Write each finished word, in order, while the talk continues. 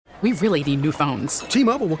We really need new phones.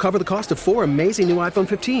 T-Mobile will cover the cost of 4 amazing new iPhone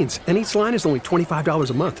 15s, and each line is only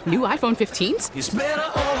 $25 a month. New iPhone 15s? It's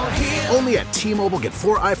better over here. Only at T-Mobile, get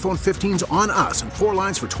 4 iPhone 15s on us and 4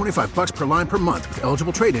 lines for $25 per line per month with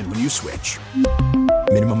eligible trade-in when you switch.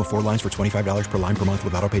 Minimum of 4 lines for $25 per line per month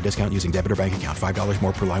with autopay discount using debit or bank account. $5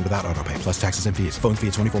 more per line without autopay, plus taxes and fees. Phone fee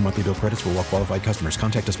at 24 monthly bill credits for well-qualified customers.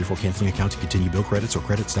 Contact us before canceling account to continue bill credits or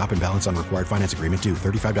credit stop and balance on required finance agreement due.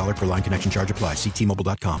 $35 per line connection charge applies. See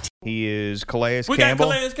T-Mobile.com. He is Calais We Campbell.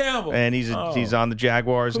 got Calais Campbell. And he's on the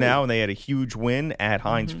Jaguars now, and they had a huge win at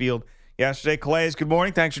Heinz Field yesterday. Calais, good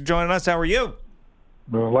morning. Thanks for joining us. How are you?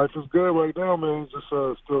 Man, life is good right now, man. Just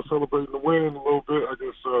still celebrating the win a little bit. I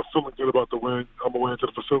guess feeling good about the win. On my way into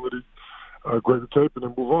the facility. Great to tape and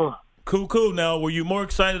then move on. Cool. Now, were you more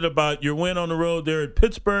excited about your win on the road there at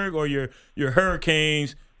Pittsburgh or your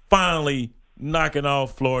Hurricanes finally knocking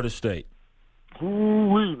off Florida State?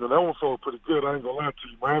 Ooh-wee, man, that one felt pretty good. I ain't going to lie to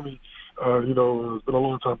you. Miami, it's been a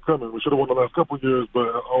long time coming. We should have won the last couple of years, but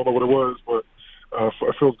I don't know what it was. But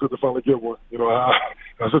it feels good to finally get one.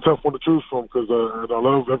 That's a tough one to choose from because I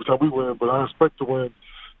love every time we win, but I expect to win.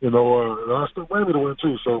 And I expect Miami to win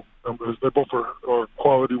too. So they both are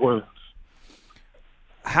quality wins.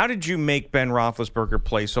 How did you make Ben Roethlisberger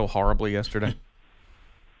play so horribly yesterday?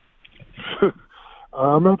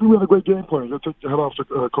 I think we had a great game plan. You got to take your head off to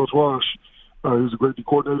Coach Walsh. He's a great D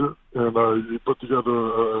coordinator, and he put together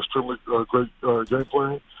an extremely great game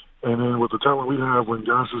plan. And then with the talent we have, when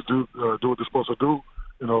guys just do what they're supposed to do,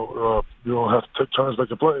 you don't have to take turns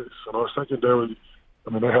making plays. And our secondary,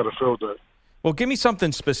 they had a field day. Well, give me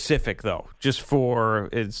something specific, though, just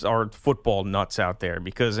for our football nuts out there.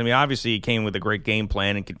 Because, obviously he came with a great game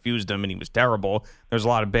plan and confused him, and he was terrible. There's a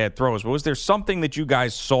lot of bad throws. But was there something that you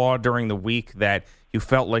guys saw during the week that you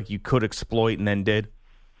felt like you could exploit and then did?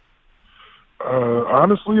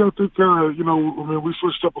 Honestly, I think, we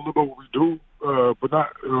switched up a little bit what we do, but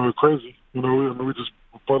not crazy. We just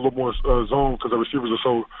play a little more zone because the receivers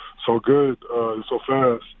are so good, so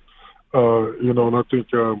fast. And I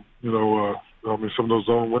think, some of those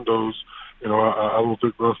zone windows, I don't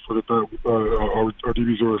think us that our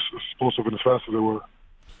DBs are as explosive and as fast as they were.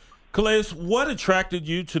 Calais, what attracted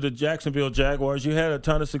you to the Jacksonville Jaguars? You had a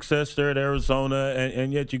ton of success there at Arizona,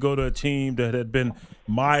 and yet you go to a team that had been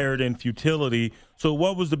mired in futility. So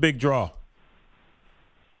what was the big draw?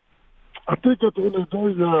 I think at the end of the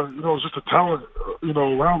day, it was just the talent,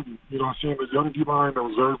 around me. I seen the young D-line that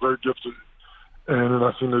was very, very gifted. And then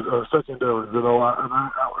I seen the secondary,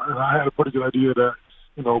 and I had a pretty good idea that,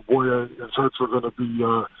 Boye and Church were going to be,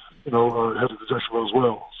 headed to Jacksonville as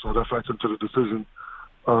well. So that factored into the decision.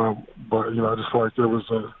 But I just felt like there was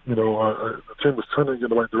the team was trending in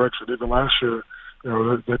the right direction. Even last year,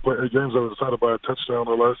 they played 8 games that were decided by a touchdown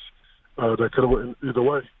or less. That could have went either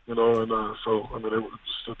way, the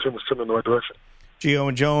team was trending in the right direction. Gio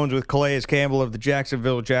and Jones with Calais Campbell of the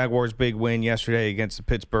Jacksonville Jaguars' big win yesterday against the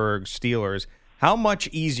Pittsburgh Steelers. How much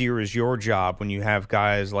easier is your job when you have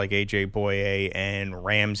guys like A.J. Boye and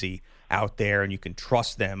Ramsey out there and you can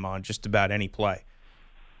trust them on just about any play?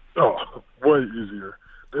 Oh, way easier.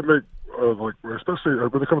 They make, especially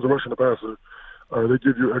when it comes to rushing the passer, they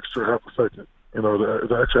give you extra half a second.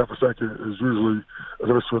 The extra half a second is usually a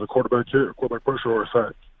difference between a quarterback hit, a quarterback pressure, or a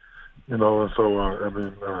sack. And so,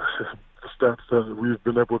 the stats that we've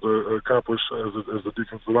been able to accomplish as a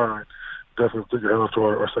defensive line, definitely take your hand off to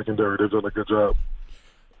our secondary. They've done a good job.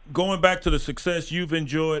 Going back to the success you've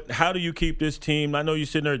enjoyed, how do you keep this team? I know you're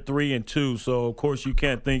sitting there at 3-2, so of course you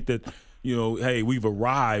can't think that, hey, we've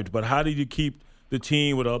arrived. But how do you keep the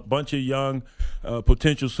team with a bunch of young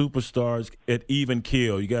potential superstars at even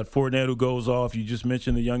keel? You got Fournette who goes off. You just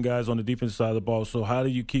mentioned the young guys on the defensive side of the ball. So how do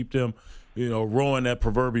you keep them, rowing that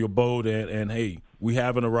proverbial boat and hey, we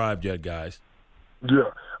haven't arrived yet, guys?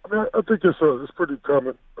 Yeah. I think it's pretty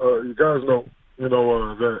common. You guys know,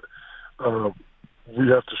 that we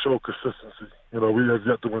have to show consistency. We have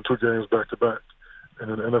yet to win 2 games back-to-back.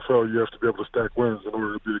 And in the NFL, you have to be able to stack wins in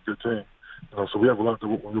order to be a good team. So we have a lot that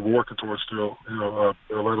we're working towards still, a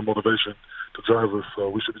lot of motivation to drive us. So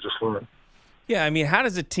we should be just fine. Yeah, how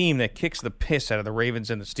does a team that kicks the piss out of the Ravens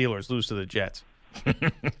and the Steelers lose to the Jets? We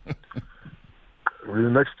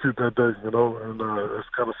didn't execute that day, and it's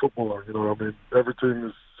kind of football. Every team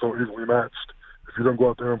is so evenly matched. If you don't go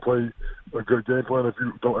out there and play a good game plan, if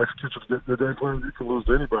you don't execute your game plan, you can lose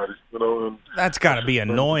to anybody. And that's got to be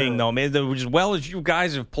annoying, though, man. As well as you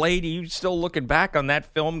guys have played, you still looking back on that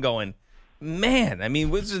film going, man,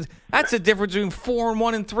 that's the difference between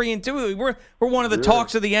 4-1 and 3-2. We're one of the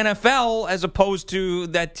talks of the NFL as opposed to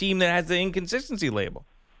that team that has the inconsistency label.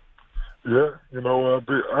 Yeah,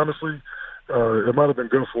 honestly, it might have been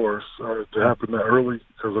good for us to happen that early,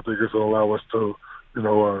 because I think it's going to allow us to,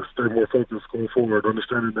 stay more focused going forward,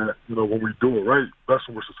 understanding that, when we do it right, that's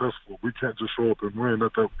when we're successful. We can't just show up and win.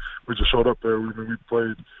 Not that we just showed up there. We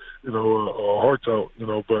played, our hearts out,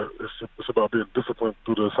 but it's about being disciplined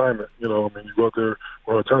through the assignment. You go out there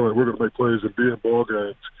with our talent, we're going to make plays and be in ball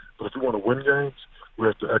games. But if we want to win games, we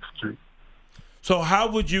have to execute. So how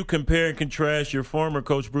would you compare and contrast your former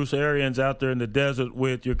coach, Bruce Arians, out there in the desert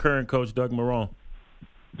with your current coach, Doug Marrone?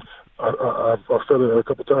 I've said it a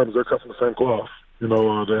couple times. They're cut from the same cloth. They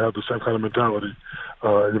have the same kind of mentality.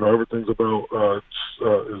 Everything's about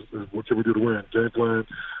is what can we do to win? Game plan,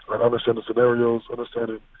 understanding scenarios,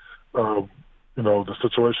 understanding, the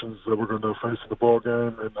situations that we're going to face in the ball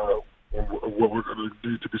game, and what we're going to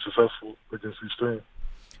need to be successful against each team.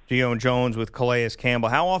 Gio Jones with Calais Campbell.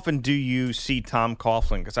 How often do you see Tom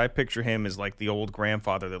Coughlin? Because I picture him as like the old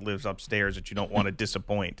grandfather that lives upstairs that you don't want to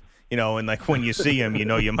disappoint. And like when you see him,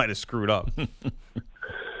 you might have screwed up.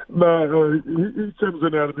 No, he comes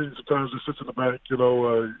in out of meetings sometimes. He sits in the back. He's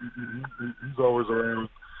always around.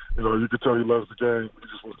 You can tell he loves the game. He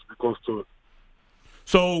just wants to be close to it.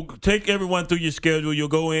 So take everyone through your schedule. You'll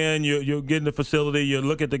go in, you'll get in the facility, you'll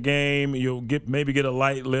look at the game, you'll maybe get a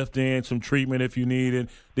light lift in, some treatment if you need it.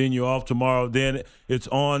 Then you're off tomorrow. Then it's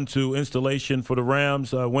on to installation for the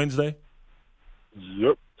Rams Wednesday?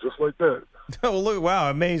 Yep, just like that. Oh, look, wow,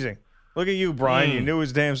 amazing. Look at you, Brian. You knew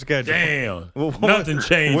his damn schedule. Damn. Nothing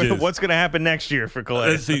changes. What's going to happen next year for Calais?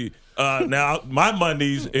 Let's see. Now, my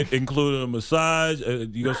Mondays include a massage.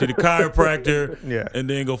 You go see the chiropractor, and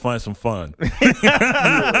then go find some fun.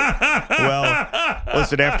 Well,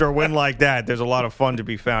 listen, after a win like that, there's a lot of fun to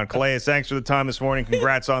be found. Calais, thanks for the time this morning.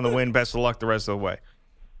 Congrats on the win. Best of luck the rest of the way.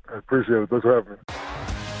 I appreciate it. Thanks for having me.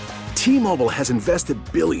 T-Mobile has invested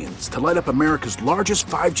billions to light up America's largest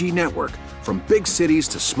 5G network, from big cities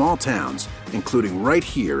to small towns, including right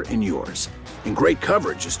here in yours. And great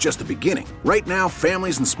coverage is just the beginning. Right now,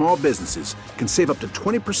 families and small businesses can save up to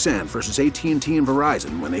 20% versus AT&T and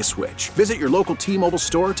Verizon when they switch. Visit your local T-Mobile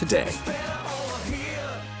store today.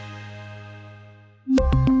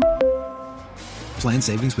 Plan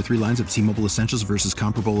savings with 3 lines of T-Mobile Essentials versus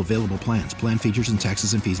comparable available plans. Plan features and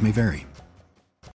taxes and fees may vary.